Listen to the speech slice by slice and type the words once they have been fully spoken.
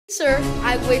Sir,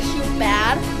 I wish you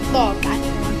bad luck.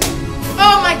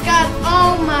 Oh my god!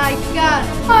 Oh my god!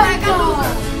 Oh my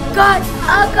god! God!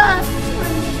 Oh god!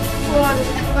 Water.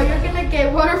 Oh, you're gonna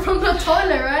get water from the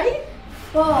toilet, right?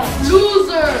 Fuck.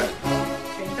 Loser!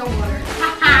 Okay, no water.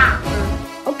 Haha!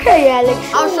 Okay, Alex.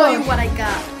 I'll show you what I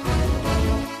got.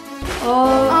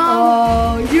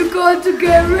 Oh, you got to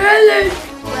get relish.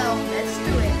 Well, let's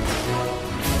do it.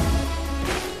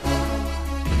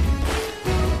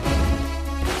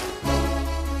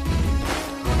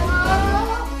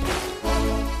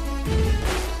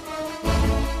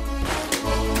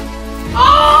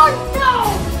 Oh no!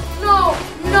 No!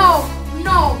 No!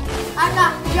 No! I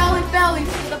got Jelly Bellies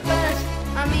for the best.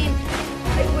 I mean,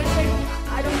 I wish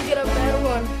I don't get a better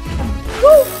one.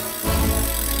 Woo.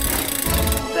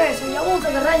 Ok, so ya vamos a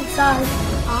agarrar el sal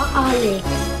a Alex.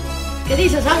 ¿Qué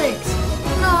dices, Alex?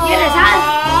 No. ¿Quieres sal?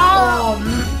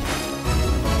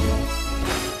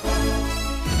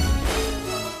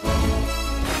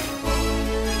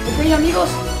 Ok, amigos,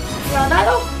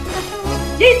 ¿preparado?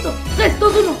 ¡Listo! 3,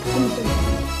 2, 1.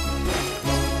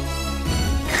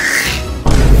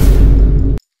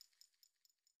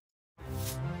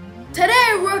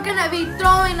 Today we're gonna be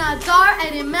throwing a dart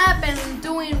at a map and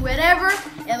doing whatever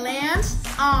it lands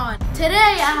on. Today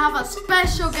I have a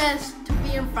special guest to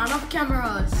be in front of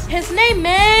cameras. His name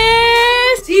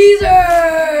is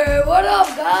Caesar! What up,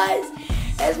 guys?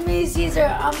 It's me, Caesar.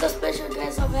 I'm the special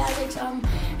guest of Alex. I'm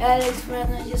Alex's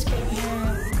friend. I just came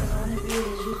here because I want to be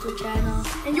his YouTube channel.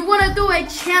 And you wanna do a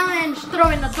challenge,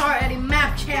 throwing a dart at a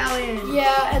map challenge.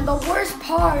 Yeah, and the worst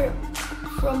part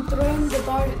from throwing the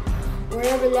dart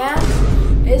wherever it lands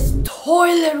is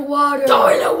toilet water.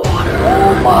 Toilet water!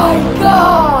 Oh my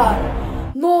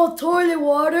god! No toilet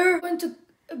water? Going to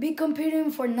be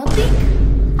competing for nothing?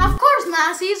 Of course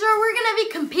not, Caesar. We're gonna be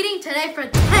competing today for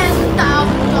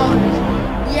 $10,000.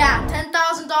 Yeah,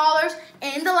 $10,000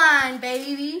 in the line,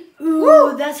 baby. Ooh,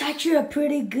 Woo. that's actually a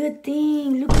pretty good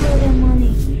thing. Look at all that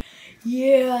money.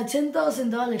 Yeah,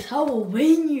 $10,000. I will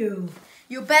win you.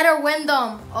 You better win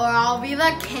them, or I'll be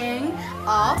the king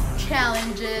of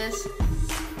challenges.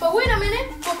 But wait a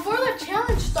minute, before the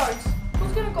challenge starts,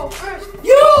 who's gonna go first?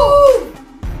 You!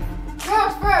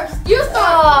 Girls first, you start!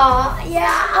 Oh,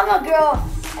 yeah, I'm a girl.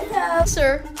 Hello.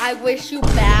 Sir, I wish you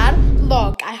bad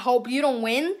luck. I hope you don't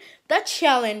win the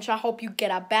challenge. I hope you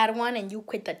get a bad one and you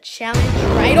quit the challenge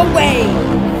right away.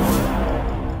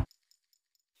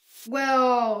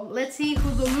 Well, let's see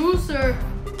who's the loser.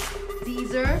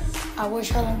 Caesar. I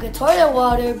wish I don't get toilet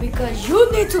water because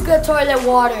you need to get toilet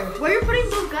water. Where are you putting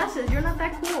those glasses? You're not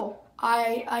that cool.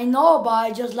 I know, but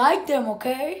I just like them,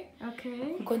 okay?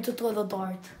 Okay. I'm going to throw the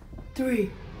dart. 3,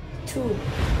 2,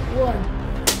 1.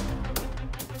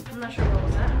 I'm not sure what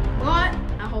was that. But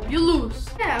I hope you lose.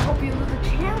 Yeah, I hope you lose the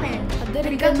challenge. I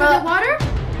didn't You get got toilet water?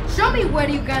 Show me what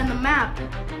you got in the map.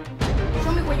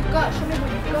 Show me what you got. Show me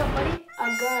what you got, buddy.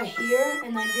 I got here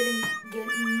and I didn't get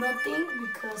nothing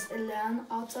because it landed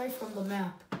outside from the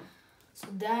map. So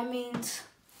that means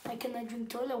I cannot drink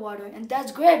toilet water. And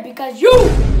that's great because you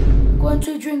going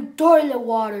to drink toilet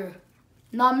water,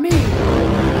 not me.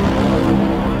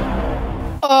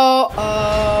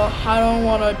 I don't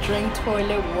want to drink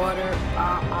toilet water. No,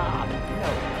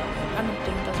 I don't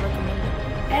think that's recommended.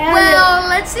 Well,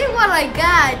 let's see what I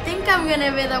got. I think I'm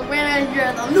gonna be the winner.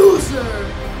 You're the loser.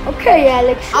 Okay,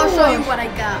 Alex. I'll show you what I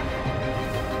got.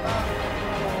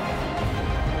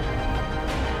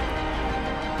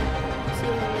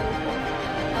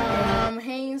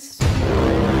 Haynes.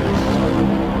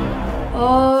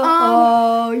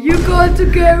 You got to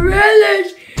get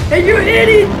relish and you're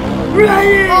eating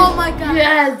relish. Oh my god.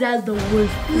 Yes, that's the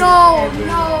worst. No, ever.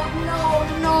 no.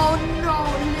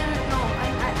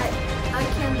 I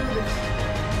can't do this.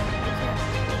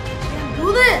 I can't do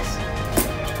this.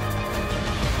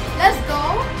 Let's go.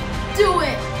 Do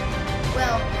it.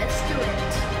 Well, let's do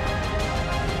it.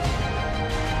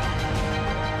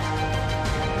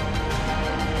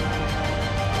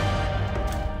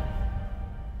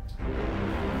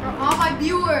 For all my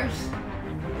viewers.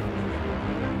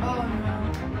 Oh no.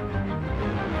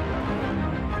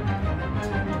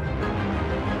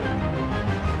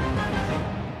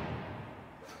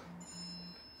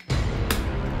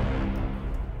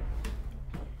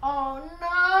 Oh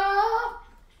no!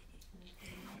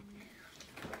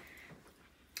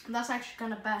 That's actually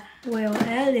kind of bad. Well,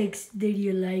 Alex, did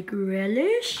you like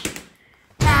relish?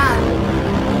 Bad.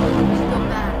 Still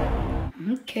bad.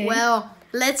 Okay. Well,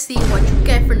 let's see what you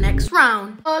get for next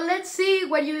round. Let's see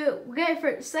what you get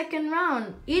for second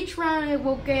round. Each round it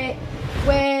will get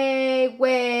way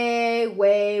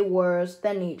worse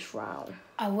than each round.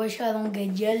 I wish I don't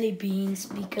get jelly beans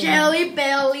because Jelly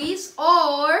Bellies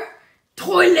or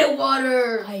toilet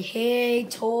water. I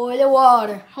hate toilet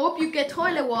water. Hope you get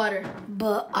toilet water.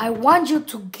 But I want you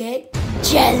to get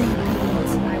jelly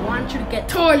beans. I want you to get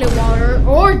toilet water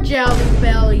or jelly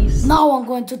bellies. Now I'm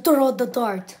going to throw the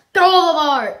dart. Throw the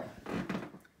dart.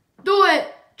 Do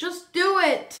it. Just do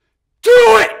it. Do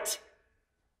it!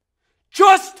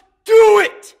 Just do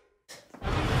it!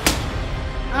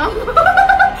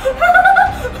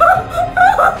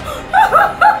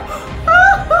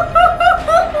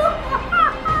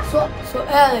 So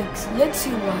Alex, let's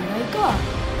see what I got.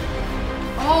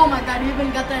 Oh my god, you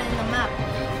even got that in the map.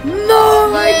 No,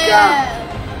 my God!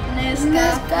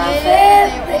 Nescafe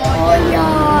de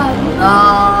olla. No!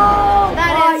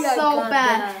 That Why is I so got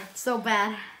bad. that? So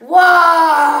bad.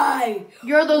 Why?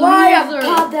 You're the Why I loser.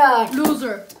 got that?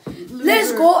 Loser.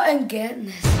 Let's go and get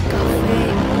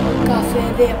Nescafe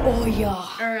Café de olla.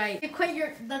 Alright. You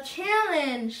quit the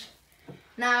challenge.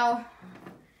 Now,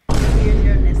 here's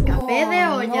your Nescafe de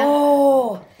olla.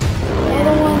 No, I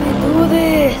don't want to do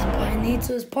this, but I need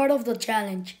to. It's part of the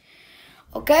challenge.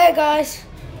 Okay, guys,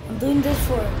 I'm doing this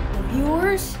for the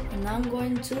viewers, and I'm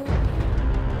going to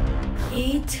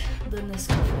eat the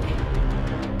Nescafe.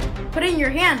 Put it in your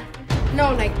hand.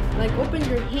 No, like open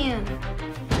your hand.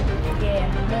 Yeah,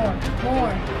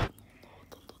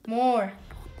 more.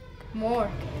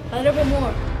 A little bit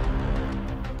more.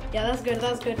 Yeah, that's good.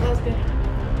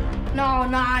 No,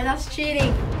 that's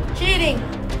cheating.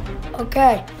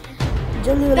 Okay,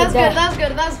 just leave it like that.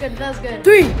 That's good.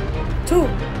 3, 2,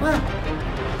 1.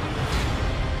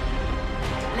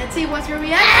 Let's see what's your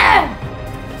reaction.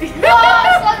 No,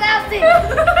 it's so nasty.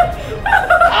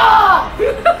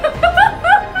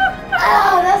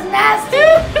 Oh, that's nasty.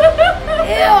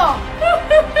 Ew.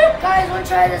 Guys, don't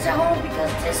try this at home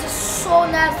because this is so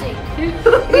nasty.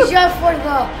 It's just for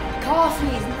the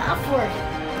coffee, it's not for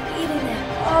eating it.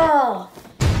 Oh.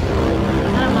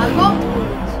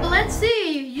 So let's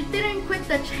see. You didn't quit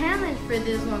the challenge for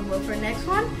this one, but for next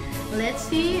one, let's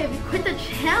see if you quit the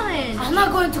challenge. I'm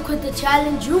not going to quit the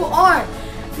challenge. You are.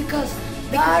 Because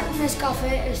that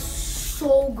Nescafe is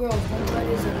so gross. Don't try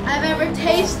this at home.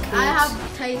 I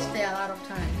have tasted it a lot of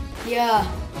times. Yeah,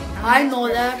 I know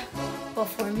that. But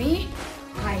for me,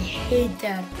 I hate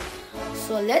that.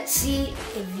 So let's see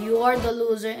if you are the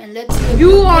loser, and let's see if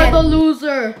You are the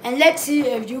loser. and let's see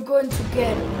if you're going to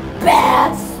get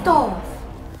bad stuff.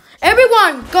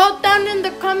 Everyone, go down in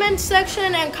the comment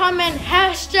section and comment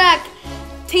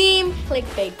 #team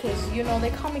clickbait, because you know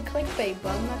they call me clickbait,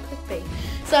 but I'm not clickbait.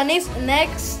 So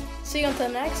next, see you on the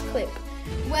next clip.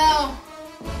 Well,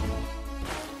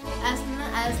 as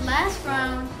last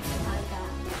round,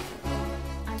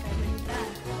 I got really bad.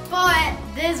 But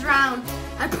this round,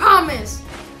 I promise,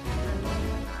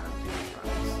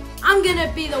 I'm gonna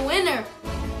be the winner.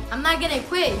 I'm not gonna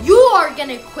quit. You are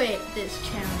gonna quit this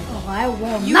challenge. Oh, I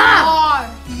won't. You are.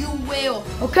 You will.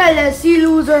 Okay, let's see,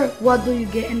 loser. What do you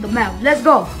get in the map? Let's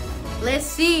go. Let's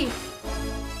see.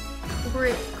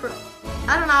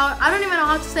 I don't know. I don't even know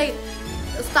how to say.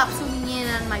 Stop zooming in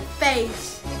on my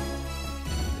face.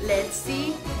 Let's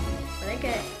see what I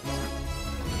get.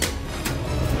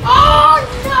 Oh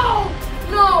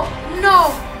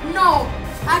no!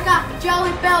 I got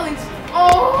jelly bellies.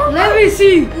 Oh. Let me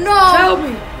see. No. Tell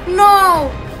me.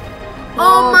 No.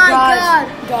 Oh my God.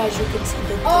 Guys, you can see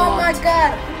the Oh my dot.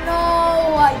 God. No.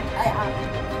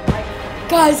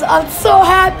 Guys, I'm so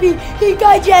happy. He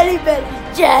got jelly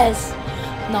bellies. Yes.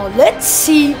 Now let's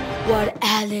see what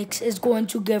Alex is going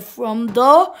to get from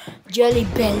the jelly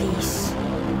bellies.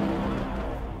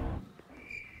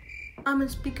 I'm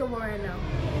unspeakable right now.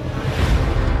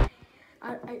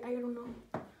 I don't know.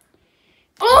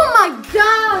 Oh my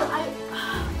God!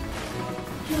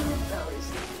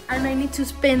 And I need to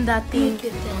spin that thing. Look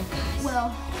at that, guys.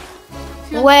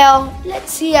 Well,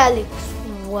 Let's see, Alex.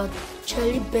 What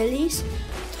jelly bellies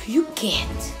do you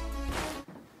get?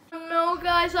 no,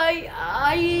 guys.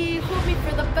 I hope me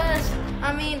for the best.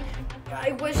 I mean,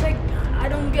 I wish I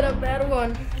don't get a bad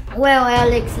one. Well,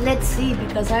 Alex, let's see,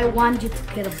 because I want you to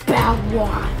get a bad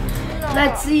one. No.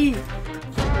 Let's see.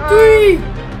 3,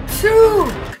 2,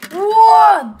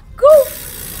 1, go!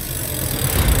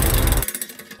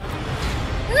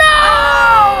 No!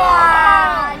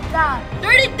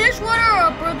 Dirty dishwater or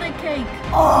a birthday cake?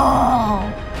 Oh,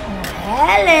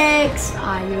 Alex,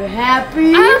 are you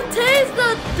happy? I've tasted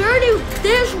the dirty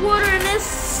dishwater and it's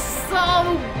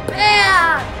so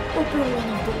bad. Open one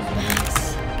of those bags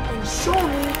and show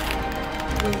me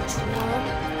which one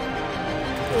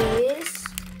is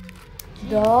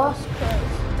the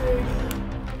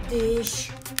dirty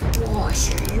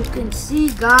dishwasher. You can see,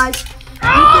 guys.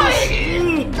 You can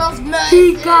see. Those He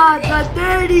got the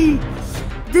dirty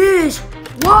dishwasher.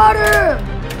 Water!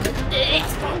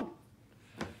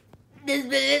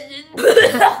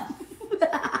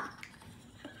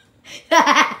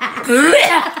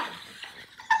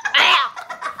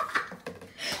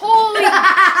 Holy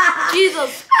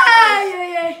Jesus!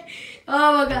 Ay.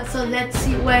 Oh my god, so let's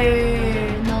see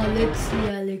where. No, let's see,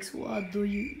 Alex. What do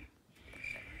you.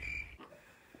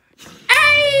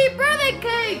 Hey, birthday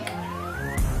cake!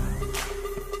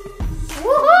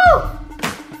 Woohoo!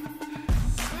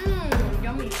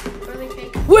 Yummy birthday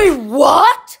cake. Wait,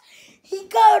 what? He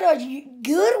got a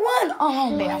good one?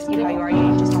 Oh, They ask you how you are,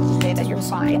 you just have to say that you're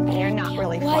fine, and you're not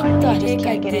really fine. the You just heck I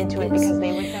can't get did into it this? because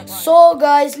they would never. So,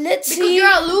 guys, let's Because see.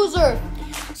 you're a loser.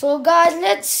 So, guys,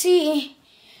 let's see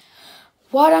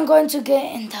what I'm going to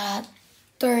get in that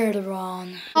third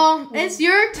round. Oh, it's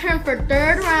your turn for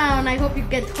third round. I hope you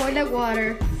get toilet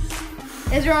water.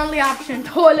 It's your only option,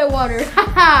 toilet water.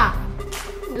 Haha.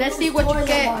 Let's see what you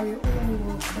get.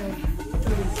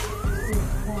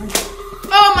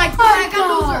 Oh my god, I got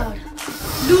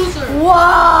loser. Loser.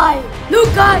 Why?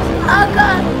 Look, guys, I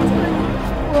got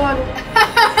water.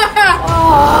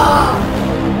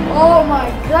 Oh my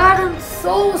god, I'm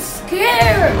so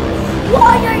scared.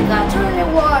 Why I got toilet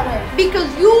water? Because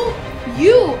you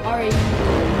are a.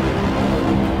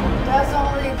 That's the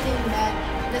only thing that.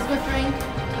 Let's go drink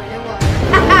toilet water.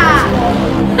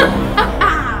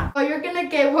 Oh, you're gonna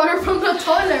get water from the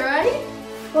toilet, right?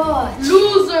 But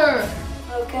Loser.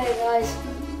 okay, guys,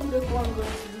 look what I'm going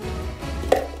to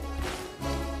do.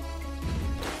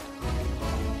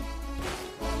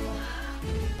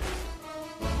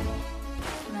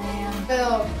 Man.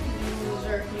 Well,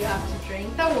 loser, you have to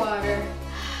drink the water.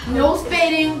 No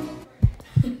spitting.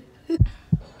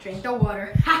 Drink the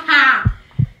water. Haha.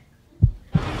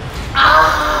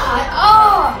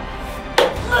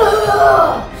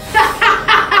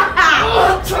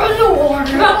 Turn the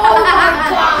water. Oh my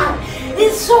god.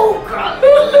 It's so gross.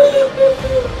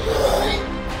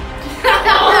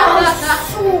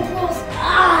 So gross.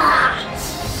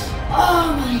 Oh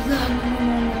my god. No.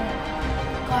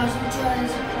 Guys, I'm trying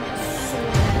so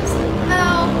No.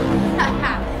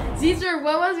 Caesar,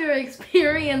 what was your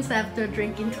experience after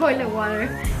drinking toilet water?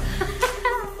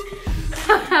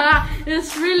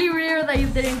 It's really rare that you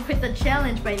didn't quit the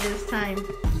challenge by this time.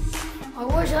 I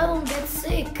wish I don't get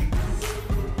sick.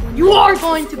 You are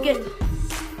going to get.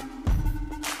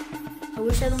 I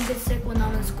wish I don't get sick when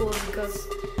I'm in school because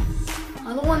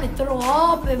I don't want to throw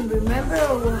up and remember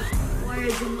why I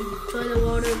drink toilet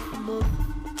water, but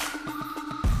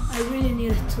I really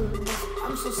needed to.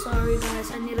 I'm so sorry,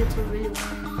 guys. I needed to really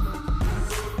win.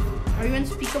 Are you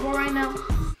unspeakable right now?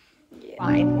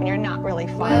 Fine, when you're not really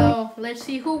fine. Well, let's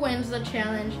see who wins the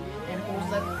challenge and who's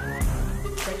the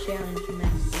challenge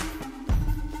master.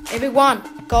 Everyone,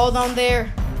 go down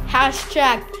there,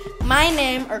 hashtag my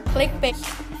name or clickbait,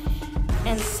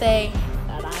 and say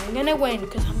that I'm gonna win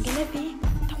because I'm gonna be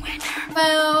the winner.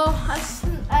 Well, as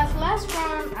last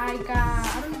round I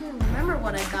don't even remember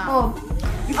what I got. Oh,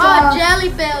 Jelly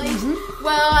Bellies.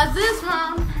 Well, as this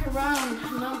round number 5,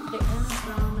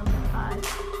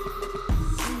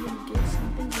 I'm gonna get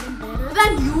something even better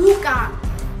than you got.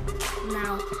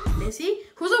 Now, Lizzie,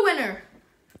 who's the winner?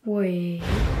 wait.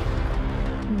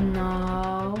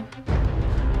 No.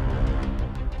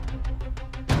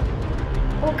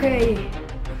 Okay.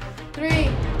 3, 2,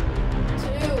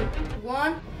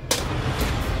 1.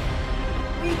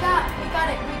 We got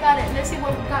it. Let's see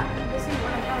what we got. Let's see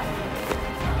what I got.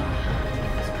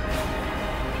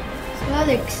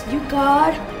 Alex, you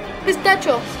got.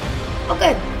 Pistachios.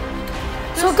 Okay.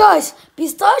 So, guys,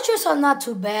 pistachios are not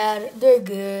too bad. They're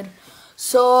good.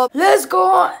 So, let's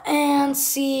go and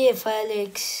see if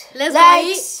Alex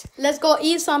likes. Let's go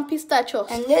eat some pistachios.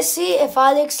 And let's see if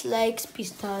Alex likes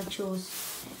pistachios.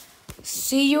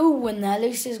 See you when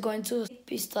Alex is going to eat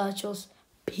pistachios.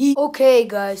 Okay,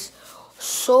 guys.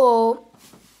 So,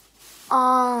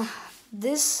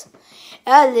 this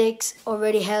Alex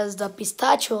already has the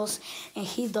pistachios and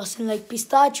he doesn't like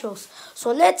pistachios.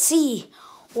 So let's see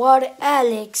what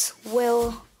Alex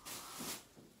will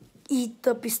eat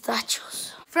the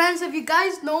pistachios. Friends, if you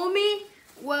guys know me,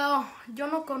 well, yo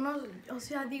no conozco, o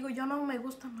sea, digo, a mí no me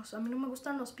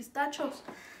gustan los pistachos.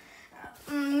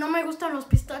 No me gustan los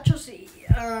pistachos y,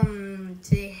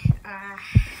 sí,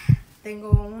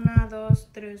 tengo 1, 2,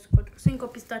 3, 4,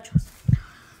 5 pistachos.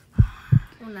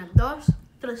 1, 2,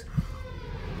 3.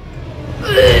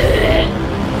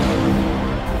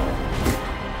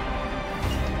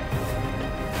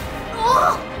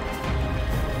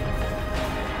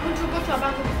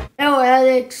 Oh,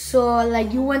 Alex, so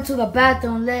like you went to the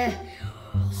bathroom there.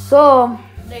 So,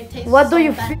 what do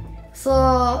you feel?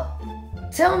 So,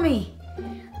 tell me,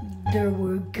 they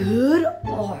were good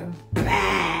or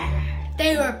bad.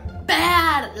 They were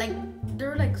bad. Like,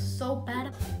 they're like so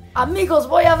bad. Amigos,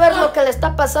 voy a ver lo que le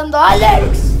está pasando a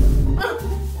Alex.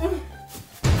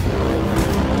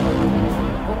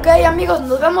 Ok, amigos,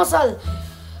 nos vemos al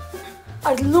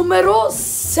número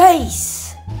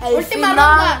 6. Última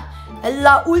ronda. En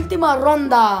la última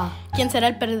ronda. ¿Quién será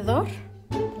el perdedor?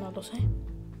 No lo sé.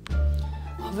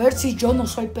 A ver si yo no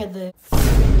soy perdedor.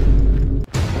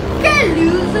 ¡Qué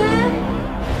loser!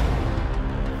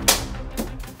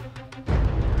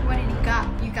 What did you got?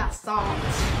 You got salt.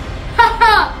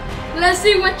 Haha! Let's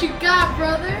see what you got,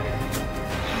 brother.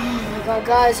 Oh my god,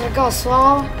 guys, I got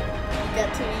salt. You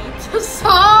got to eat the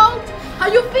salt. How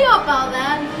you feel about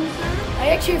that, loser? I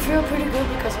actually feel pretty good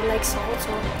because I like salt,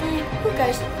 so who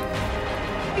cares?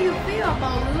 How do you feel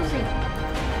about losing?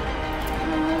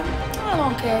 I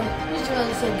don't care. It's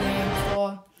just a game,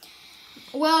 so.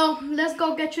 Well, let's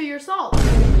go get you your salt.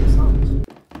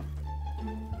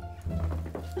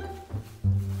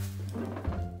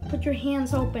 Put your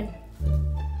hands open.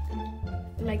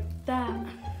 Like that.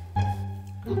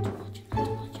 Not too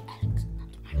much, Alex.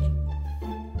 Not too much.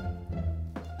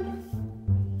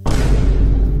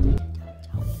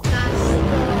 That's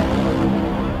good.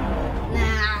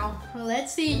 Now,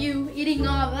 let's see you eating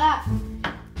all that.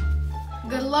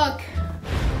 Good luck.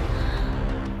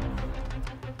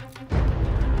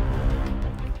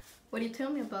 What do you tell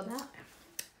me about that?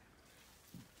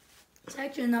 It's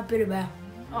actually not pretty bad.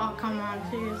 Oh, come on,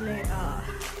 seriously.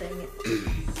 Dang it.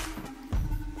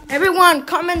 Everyone,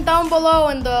 comment down below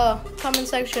in the comment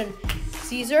section.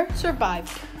 Caesar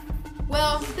survived.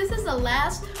 Well, this is the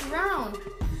last round.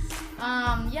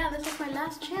 Yeah, this is my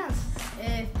last chance.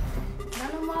 If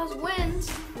none of us wins,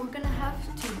 we're gonna have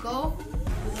to go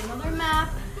with another map,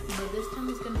 but this time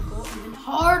it's gonna go even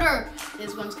harder.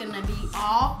 This one's gonna be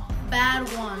all bad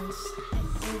ones.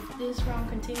 If this round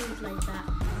continues like that,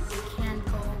 we can't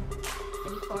go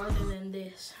any farther than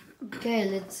this. Okay,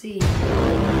 let's see.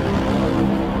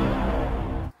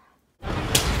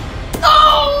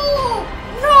 ¡No!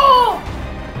 ¡No!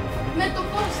 Me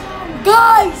tocó sal.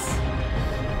 Guys,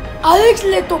 Alex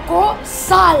le tocó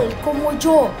sal, como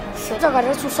yo. Vamos a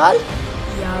agarrar su sal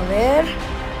y a ver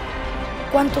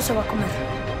cuánto se va a comer.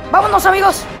 ¡Vámonos,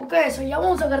 amigos! Ok, so ya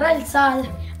vamos a agarrar el sal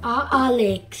a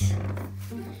Alex.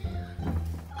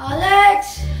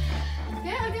 ¡Alex!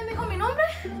 ¿Qué? ¿Alguien dijo mi nombre?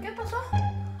 ¿Qué pasó?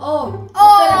 Oh, ¿no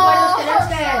te recuerdas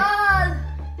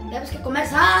que tenemos que comer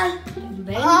sal?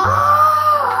 Ven.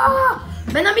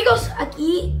 Ven, amigos,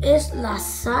 aquí es la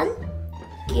sal.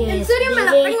 Que ¿En serio me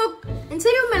la debe- tengo? ¿En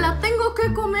serio me la tengo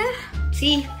que comer?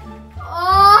 Sí.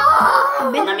 ¡Oh!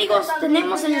 Ven, amigos,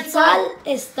 tenemos el sal,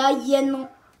 está lleno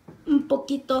un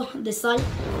poquito de sal,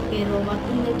 pero va a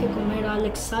tener que comer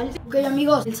Alex sal. Ok,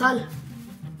 amigos, el sal.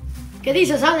 ¿Qué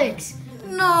dices, Alex?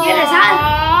 No. ¿Quieres sal?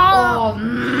 Oh,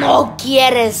 no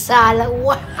quieres sal.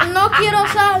 No quiero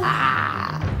sal.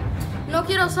 No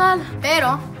quiero sal.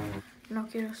 Pero. No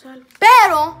quiero sal.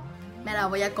 Pero. Me la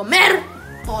voy a comer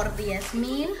por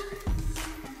 $10,000.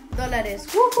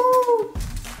 ¡Woohoo!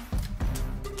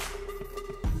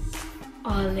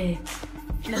 Alex.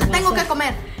 Me la tengo que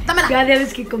comer. Dámela. Ya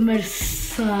debes que comer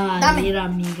sal. Dame. Mira,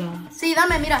 amigas. Sí,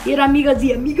 dame, mira. Mira, amigas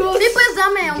y amigos. Sí, pues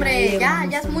dame, hombre. Ya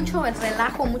Ya es mucho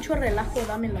relajo,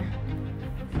 dámela.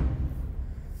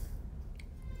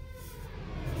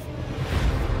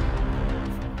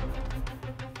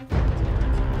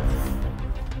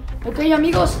 Ok,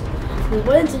 amigos, les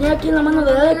voy a enseñar aquí en la mano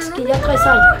de Alex que ya trae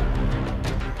sal.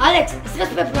 Alex, ¿estás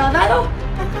preparado?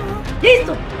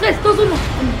 ¡Listo! 3, 2, 1.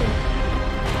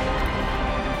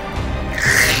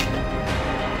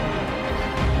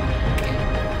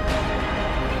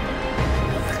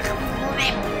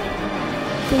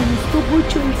 ¿Te gustó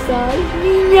mucho el sal,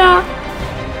 niña?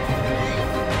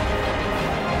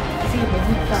 Sí, me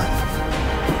gusta.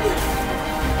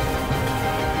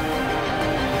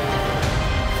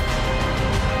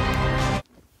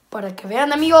 Para que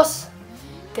vean, amigos,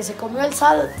 que se comió el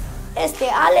sal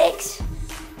Alex.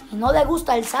 Y no le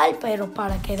gusta el sal, pero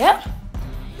para que vean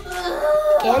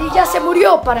que él ya se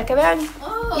murió. Para que vean,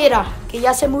 mira, que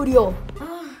ya se murió.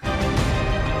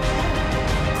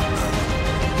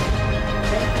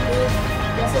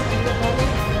 Ya se murió,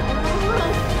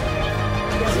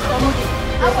 ya se está muriendo.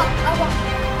 Agua.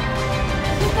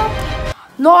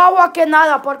 No agua que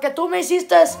nada, porque tú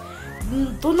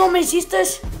no me hiciste,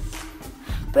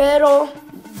 pero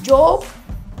yo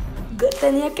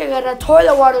tenía que agarrar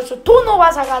toilet water, so tú no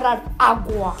vas a agarrar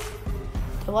agua.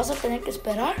 Te vas a tener que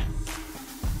esperar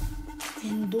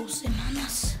en 2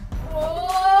 semanas.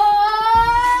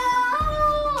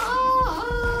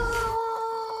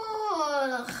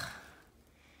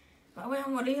 Me voy a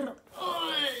morir.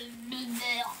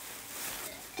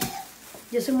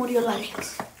 Ya se murió el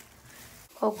Alex.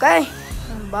 Ok,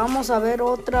 vamos a ver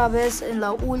otra vez en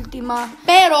la última.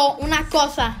 Pero una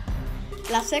cosa,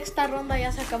 la sexta ronda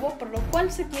ya se acabó, por lo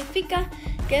cual significa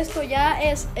que esto ya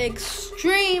es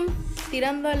extreme,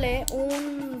 tirándole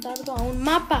un dardo a un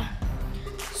mapa.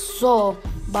 So,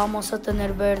 vamos a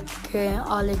tener ver que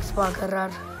Alex va a agarrar.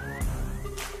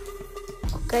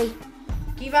 Ok.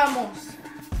 Aquí vamos.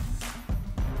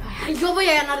 Ay, yo voy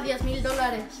a ganar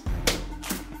 $10,000.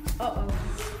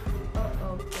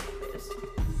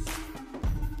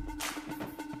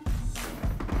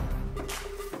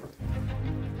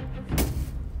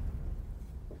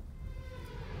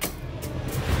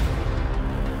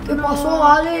 ¿Qué pasó,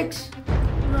 Alex?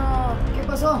 No. ¿Qué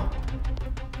pasó?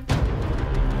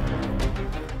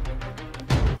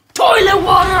 Toilet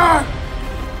water.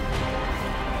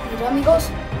 Mira, amigos.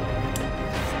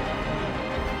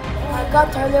 I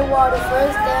got toilet water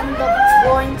first, then the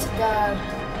point that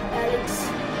Alex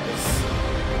is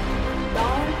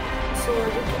down, so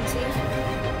you can see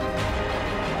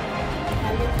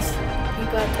Alex, he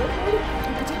got toilet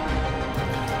water.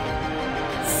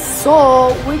 So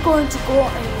we're going to go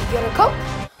and get a cup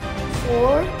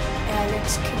for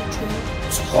Alex can drink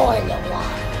toilet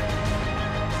water.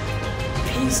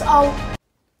 Peace out.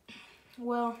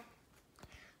 Well,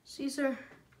 Caesar,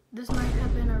 this might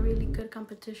have been a really good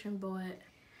competition, but,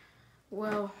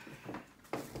 well,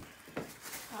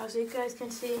 as you guys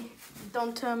can see,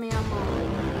 don't tell me I'm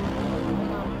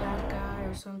a bad guy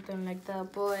or something like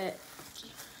that, but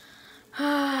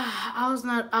I was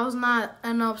not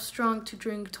enough strong to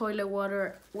drink toilet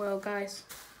water. Well, guys,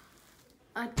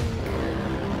 I think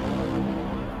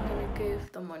I'm gonna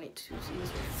give the money to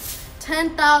Caesar.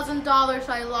 $10,000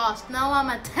 I lost. Now I'm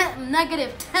at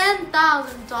negative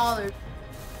 $10,000.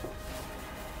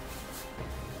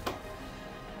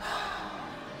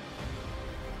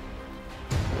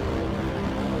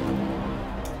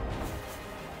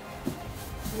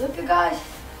 Look at guys.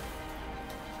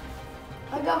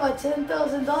 I got my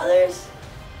 $10,000.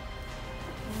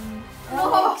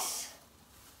 Alex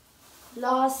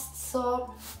lost,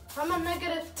 so I'm at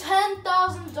negative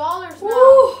 $10,000 now.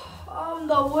 woo, I'm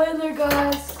the winner,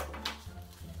 guys.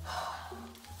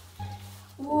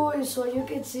 Woo, so you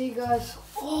can see, guys,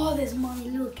 all this money.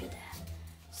 Look at that.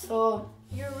 So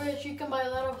You're rich. You can buy a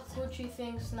lot of Gucci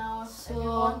things now. If you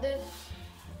So- want this,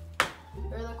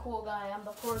 you're the cool guy. I'm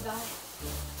the poor guy.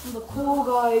 I'm the cool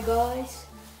guy, guys.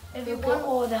 If you Look at want,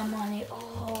 all that money.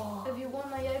 Oh, if you want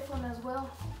my iPhone as well,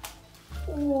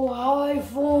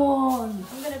 iPhone.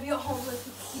 I'm gonna be a homeless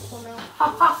people now.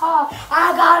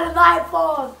 I got an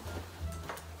iPhone.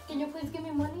 Can you please give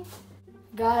me money?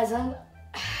 Guys,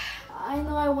 I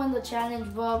know I won the challenge,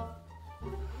 but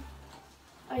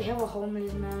I have a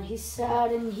homeless man. He's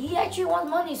sad and he actually wants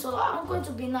money, so I'm going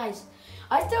to be nice.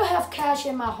 I still have cash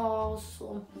in my house.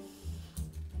 So.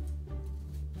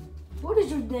 What is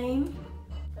your name?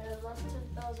 I lost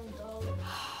 $10,000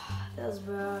 That's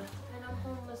bad. and I'm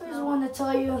homeless I just now. want to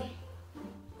tell you,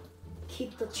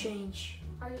 keep the change.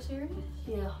 Are you serious?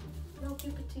 Yeah. No,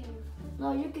 keep it to you.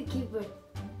 No, you can keep it.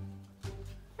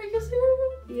 Are you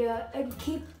serious? Yeah, and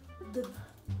keep the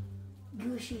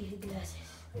Gucci glasses.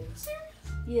 Are you serious?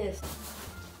 Yes.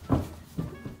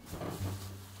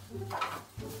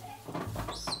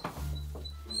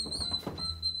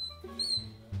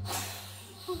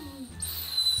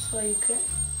 So you can.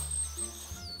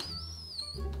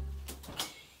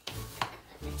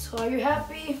 So are you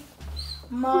happy,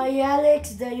 my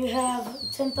Alex, that you have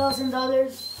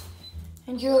 $10,000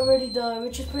 and you're already the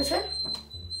richest person?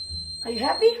 Are you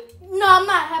happy? No, I'm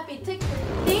not happy. Take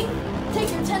your thing. Take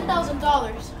your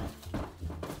 $10,000.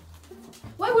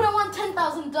 Why would I want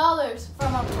 $10,000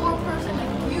 from a poor person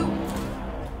like you?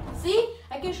 See,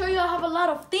 I can show you I have a lot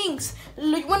of things.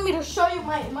 You want me to show you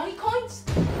my money coins?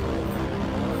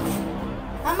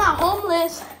 I'm not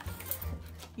homeless.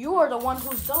 You are the one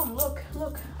who's dumb. Look,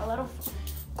 look, a lot of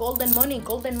golden money.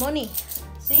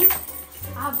 See,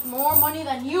 I have more money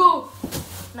than you.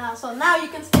 Now, so now you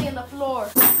can stay on the floor.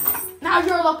 Now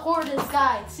you're the poorest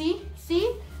guy. See?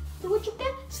 See what you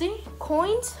did? See?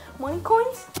 Coins? Money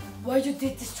coins? Why you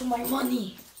did this to my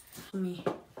money? Me.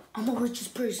 I'm the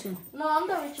richest person. No, I'm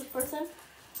the richest person.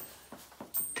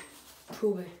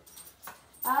 Prove it.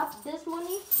 I have this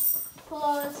money. Pull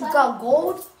out You inside. got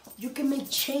gold? You can make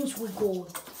change with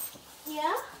gold.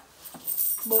 Yeah?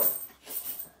 But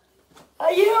I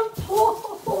am poor.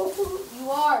 You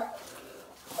are.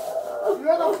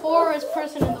 You're the poorest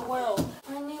person in the world.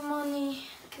 I need money.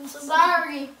 Can somebody...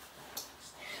 Sorry.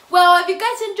 Well, if you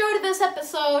guys enjoyed this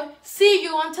episode, see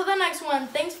you until the next one.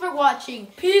 Thanks for watching.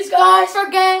 Peace, guys. Don't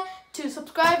forget to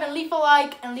subscribe and leave a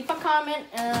like and leave a comment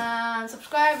and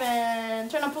subscribe and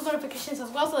turn on post notifications as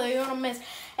well so that you don't miss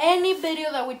any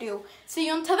video that we do. See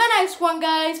you until the next one,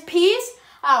 guys. Peace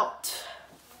out.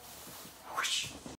 Whoosh.